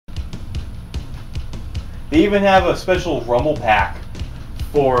They even have a special rumble pack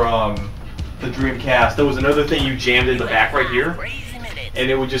for the Dreamcast. There was another thing you jammed in the back right here,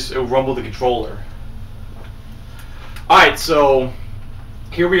 and it would rumble the controller. Alright, so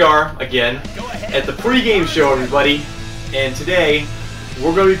here we are again at the pregame show, everybody. And today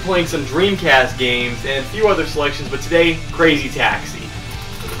we're going to be playing some Dreamcast games and a few other selections, but today, Crazy Taxi.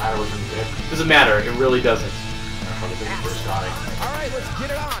 Doesn't matter what's in the pick. Doesn't matter, it really doesn't. Alright, let's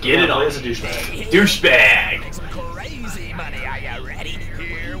get it on. Get it on. It's a douchebag. Douchebag! Crazy money, are you ready?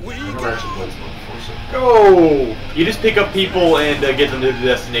 Here we I never actually played this one before, so. Go! You just pick up people and get them to the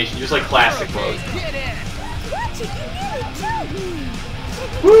destination, just like classic mode. get it.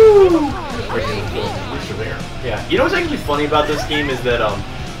 Woo! At least you're there. Yeah. You know what's actually funny about this game is that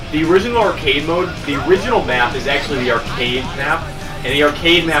the original arcade mode, the original map is actually the arcade map, and the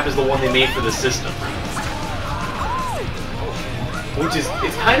arcade map is the one they made for the system. Which is,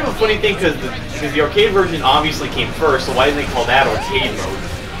 it's kind of a funny thing because the arcade version obviously came first, so why didn't they call that arcade mode?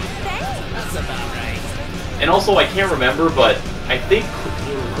 That's about right. And also, I can't remember, but I think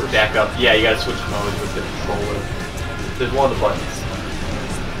back up. Yeah, you gotta switch modes with the controller. There's one of the buttons.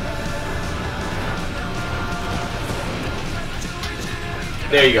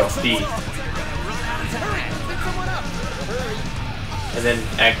 There you go, D. And then,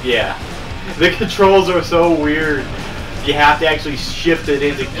 yeah. The controls are so weird. You have to actually shift it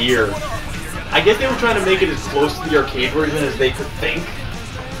into gear. I guess they were trying to make it as close to the arcade version as they could think.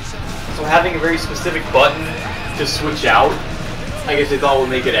 So having a very specific button to switch out, I guess they thought would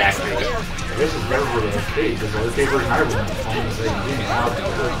make it accurate. I guess it's better for the arcade, because the arcade version I remember playing was saying you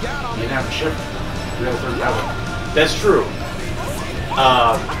didn't have to shift. You had to throw that one. That's true.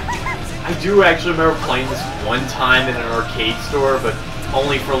 I do actually remember playing this one time in an arcade store, but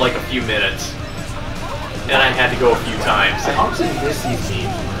only for like a few minutes. And I had to go a few times. I honestly miss these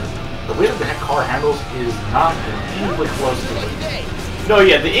games where the way that the car handles is not anywhere close to it. No,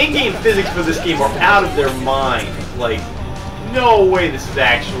 yeah, the in-game physics for this game are out of their mind. Like, no way this is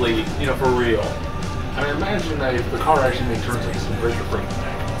actually, you know, for real. I mean, imagine that if the car actually made turns like this and break your braking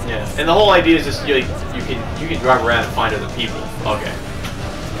back. Yeah, and the whole idea is just you can drive around and find other people. Okay.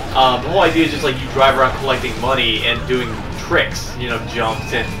 The whole idea is just like you drive around collecting money and doing tricks, you know,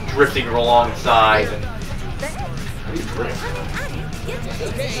 jumps and drifting alongside. And How do you drift?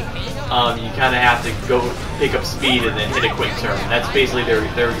 you kind of have to go pick up speed and then hit a quick turn. That's basically their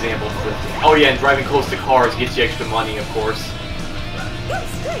example of drifting. Oh yeah, and driving close to cars gets you extra money, of course.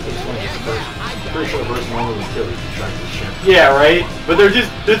 Pretty sure the person normally would kill you if you tried this shit. Yeah, right? But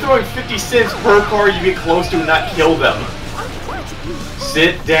they're throwing 50 cents per car you get close to and not kill them.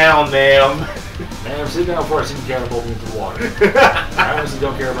 Sit down, ma'am. Man, sit down before I see you catapult into the water. I honestly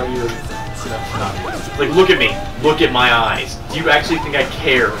don't care about you. Like, look at me. Look at my eyes. Do you actually think I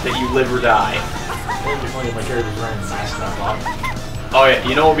care that you live or die? It would be funny if my character's wearing a mask on bottom. Oh yeah,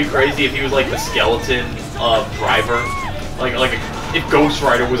 you know what would be crazy if he was like the skeleton driver? If Ghost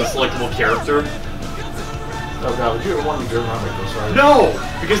Rider was a selectable character? Oh god, would you ever want to be driven around by Ghost Rider? No!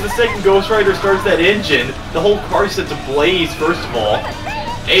 Because the second Ghost Rider starts that engine, the whole car sets ablaze, first of all.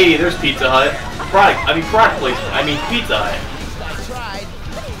 Hey, there's Pizza Hut. Product placement. I mean Pizza Hut.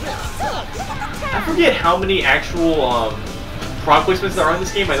 I forget how many actual product placements there are in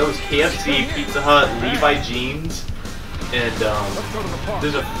this game. I know it's KFC, Pizza Hut, Levi Jeans, and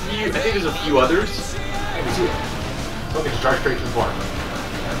there's a few. I think there's a few others. I can see it. Let me just drive straight to the bar.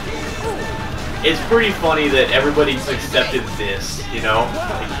 It's pretty funny that everybody's accepted this, you know?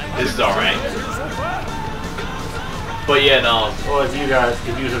 Like, this is alright. But yeah, no. Well, if you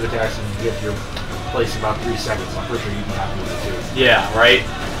took a taxi and you get to your place in about 3 seconds, I'm pretty sure you'd be happy with it too. Yeah, right?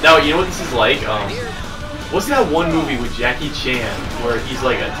 Now, you know what this is like? What's that one movie with Jackie Chan where he's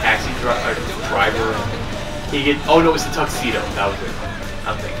like a taxi driver and he gets... Oh no, it's the Tuxedo. That was it.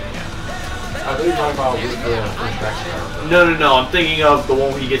 I'm thinking, yeah. I thought you were talking about with the French taxi driver. No. I'm thinking of the one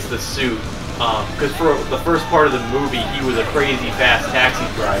where he gets the suit. Because for the first part of the movie, he was a crazy fast taxi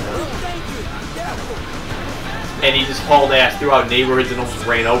driver. And he just hauled ass throughout neighborhoods and almost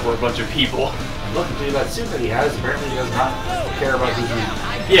ran over a bunch of people. Look at that suit that he has. Apparently he does not care about his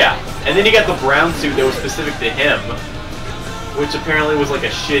youth. Yeah, and then he got the brown suit that was specific to him, which apparently was like a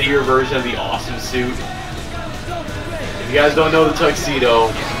shittier version of the awesome suit. If you guys don't know the Tuxedo,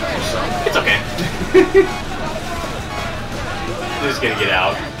 it's okay. I'm just gonna get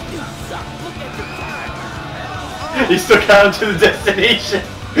out. He still got him to the destination.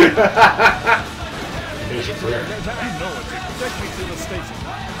 Station's where?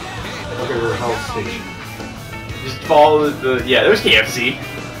 Okay, we're Hell's Station. Just follow the... Yeah, there's KFC.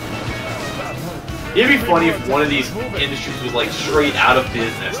 It'd be funny if one of these industries was like straight out of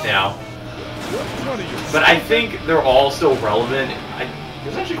business now. But I think they're all still relevant.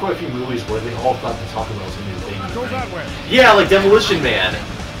 There's actually quite a few movies where they all thought the Taco Bell was going to be a thing. Yeah, like Demolition Man.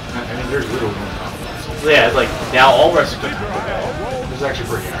 I mean, there's literally no Taco Bell. So Yeah, it's like, now all restaurants are Taco Bell. this is actually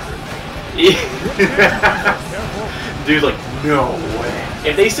pretty accurate. Dude, like, no way.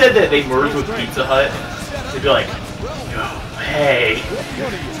 If they said that they merged with Pizza Hut, they'd be like, no way.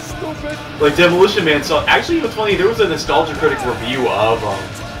 Like Demolition Man. So actually, what's funny? There was a Nostalgia Critic review of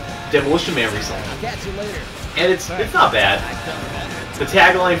Demolition Man recently, and it's not bad. The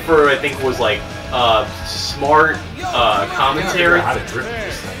tagline for I think was like smart commentary,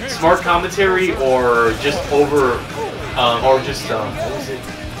 smart commentary, or just over, or just what was it?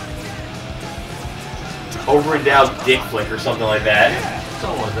 Over-endowed dick flick or something like that.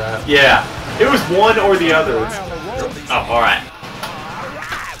 Something like that. Yeah, it was one or the other. Oh, all right.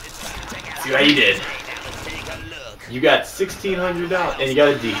 See how you did. You got $1,600 and you got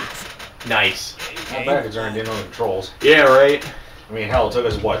a D. Nice. Not bad considering didn't know the controls. Yeah, right. I mean, hell, it took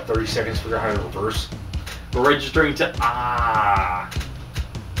us what 30 seconds to figure out how to reverse. We're registering to Alright,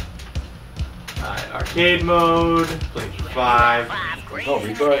 arcade mode. Playing for 5. Oh,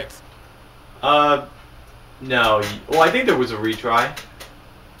 retry. No. Well, I think there was a retry.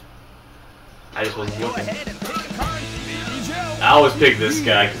 I just wasn't looking. I always pick this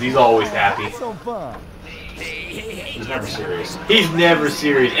guy because he's always happy. He's never serious. He's never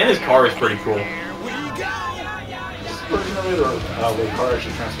serious, and his car is pretty cool. Originally, the car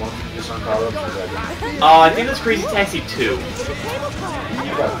actually transformed just on power ups. I think that's Crazy Taxi 2.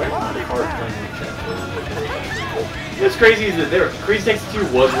 What's crazy is that Crazy Taxi 2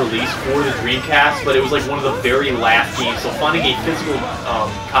 was released for the Dreamcast, but it was like one of the very last games, so finding a physical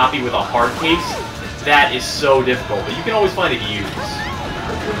copy with a hard case, that is so difficult, but you can always find it used.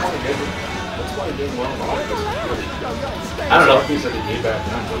 I don't know.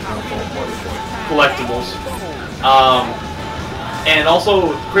 Collectibles. And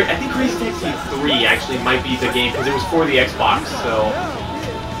also, I think Crazy Taxi 3 actually might be the game, because it was for the Xbox, so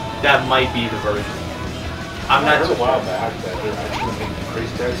that might be the version. I'm not a while back that they're actually making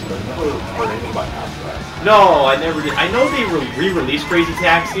Crazy Taxi, but I never heard anything about after that. No, I never did. I know they re-released Crazy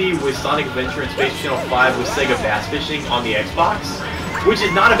Taxi with Sonic Adventure and Space Channel 5 with Sega Bass Fishing on the Xbox, which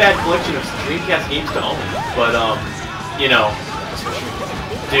is not a bad collection of Dreamcast games to own. But, you know,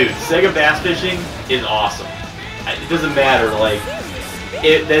 dude, Sega Bass Fishing is awesome. It doesn't matter, like,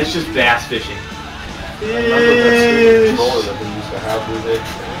 that's just bass fishing. I remember that stupid controller that they used to have with it.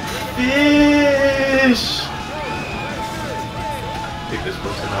 Fish! Pick this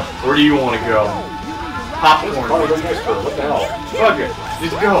person up. Where do you want to go? Popcorn. Probably right next to her. What the hell? Fuck it.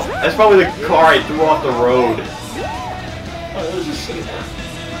 Just go. That's probably the car I threw off the road. Oh, it was just sitting there.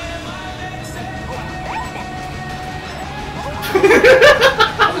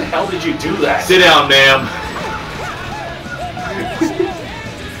 How the hell did you do that? Sit down, ma'am.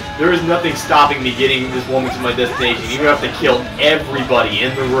 There is nothing stopping me getting this woman to my destination. You have to kill everybody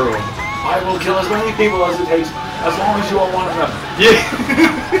in the room. I will kill as many people as it takes, as long as you are one of them. Yeah.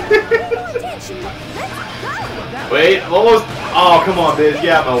 Wait, I'm almost. Oh, come on, bitch. Get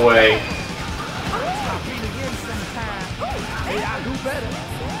out of my way.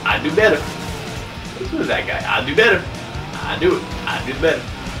 I do better. Who is that guy? I do better. I do it. I do better.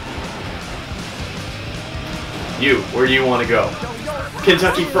 You, where do you want to go?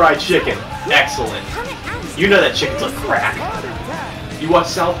 Kentucky Fried Chicken. Excellent. You know that chicken's like crack. You watch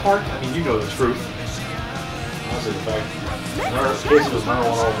South Park? I mean, you know the truth. Honestly, the fact Casey was number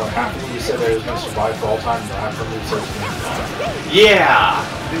one over half the movie said that he was going to survive for all time, but after the movie starts to Yeah!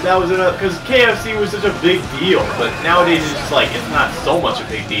 Dude, that was it. Because KFC was such a big deal, but nowadays it's just like, it's not so much a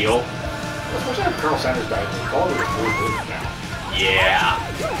big deal. especially after Colonel Sanders died, the quality was really good now. Yeah.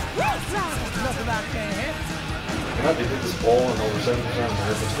 You know, they did this poll and over 70% of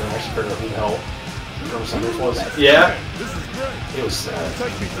Americans didn't actually figure out who the hell Colonel Sanders was. Yeah? It was sad.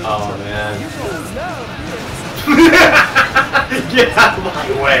 Oh, man. Get out of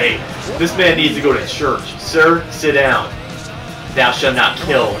my way. This man needs to go to church. Sir, sit down. Thou shalt not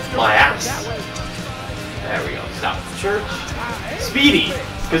kill my ass. There we go. Stop. Church. Speedy.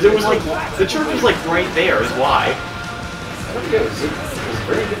 Because it was like, the church was like right there is why. I don't get it. Is it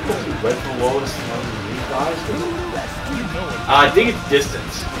very difficult to read for lowest among these guys? I think it's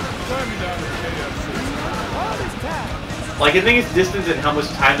distance. Like, I think it's distance and how much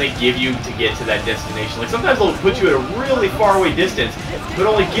time they give you to get to that destination. Like, sometimes they'll put you at a really far away distance, but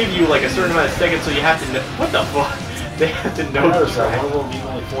only give you, like, a certain amount of seconds, so you have to know. What the fuck? They have to know the track. One will be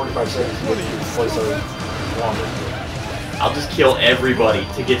only 45 seconds to get to the place that is longer. I'll just kill everybody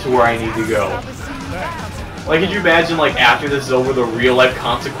to get to where I need to go. Like, could you imagine, like, after this is over, the real-life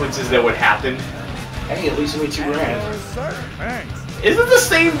consequences that would happen? Hey, at least it made $2 grand. Is it the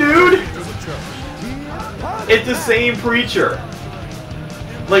same dude? It's the same preacher.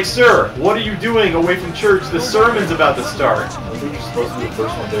 Like, sir, what are you doing away from church? The sermon's about to start. I think you're supposed to be the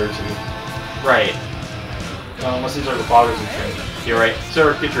first one there, too. Right. No, unless these are the fathers in church. You're right.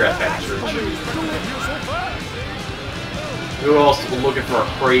 Sir, get your ass back to church. Who else is looking for a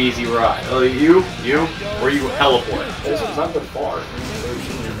crazy ride? Oh, you? You? Or you heliport? This one's not that far.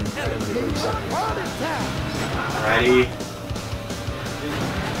 30 seconds. Alrighty.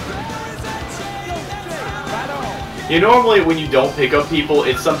 You know, normally when you don't pick up people,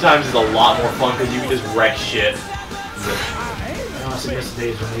 it sometimes is a lot more fun because you can just wreck shit. I honestly miss the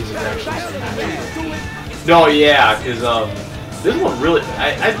days when these are actually cinematic. No, yeah, because this one really,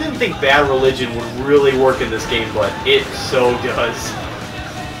 I didn't think Bad Religion would really work in this game, but it so does.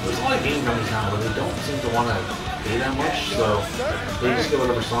 There's a lot of game modes now where they don't seem to want to pay that much, so they just get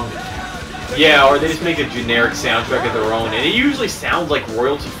whatever song they can. Yeah, or they just make a generic soundtrack of their own, and it usually sounds like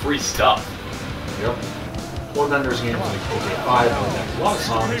royalty-free stuff. Yep. Well, then there's games like OK 5 where there's a lot of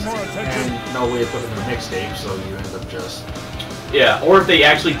songs and no way to put them in a mixtape, so you end up just... Yeah, or if they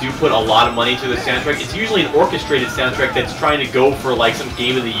actually do put a lot of money into the soundtrack, it's usually an orchestrated soundtrack that's trying to go for like some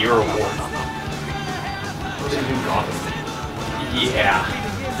Game of the Year award. What do they do Gotham? Yeah,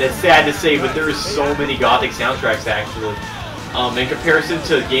 that's sad to say, but there is so many Gothic soundtracks actually, in comparison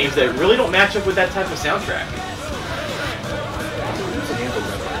to games that really don't match up with that type of soundtrack. It's a game that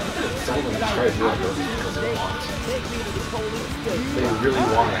some of them just try to do it because they want. They really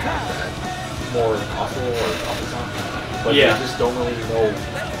want to have that more awful or awful sound. But yeah. They just don't really know.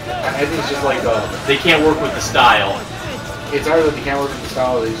 I think it's just like they can't work with the style. It's either they can't work with the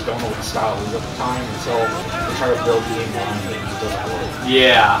style, or they just don't know what the style is at the time, and so they try to build the game around it, and it doesn't work.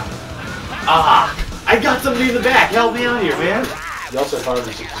 Yeah. Ah, I got somebody in the back. Help me out here, man. You also have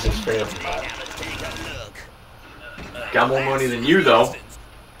 566 straight up from that. Got more money than you, though.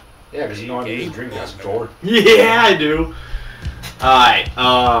 Yeah, because you know how to use a Dreamcast controller. Yeah, I do. Alright,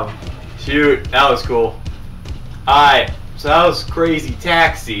 shoot, that was cool. Alright, so that was Crazy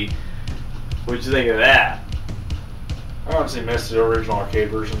Taxi. What'd you think of that? I honestly miss the original arcade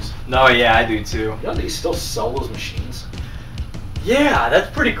versions. No, yeah, I do too. You know they still sell those machines? Yeah, that's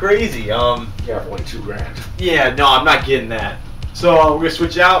pretty crazy. Yeah, for like $2 grand. Yeah, no, I'm not getting that. So, we're gonna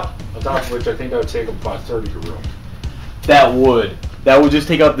switch out? On top of which, I think that would take up about 30 of your room. That would. That would just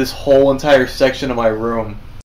take up this whole entire section of my room.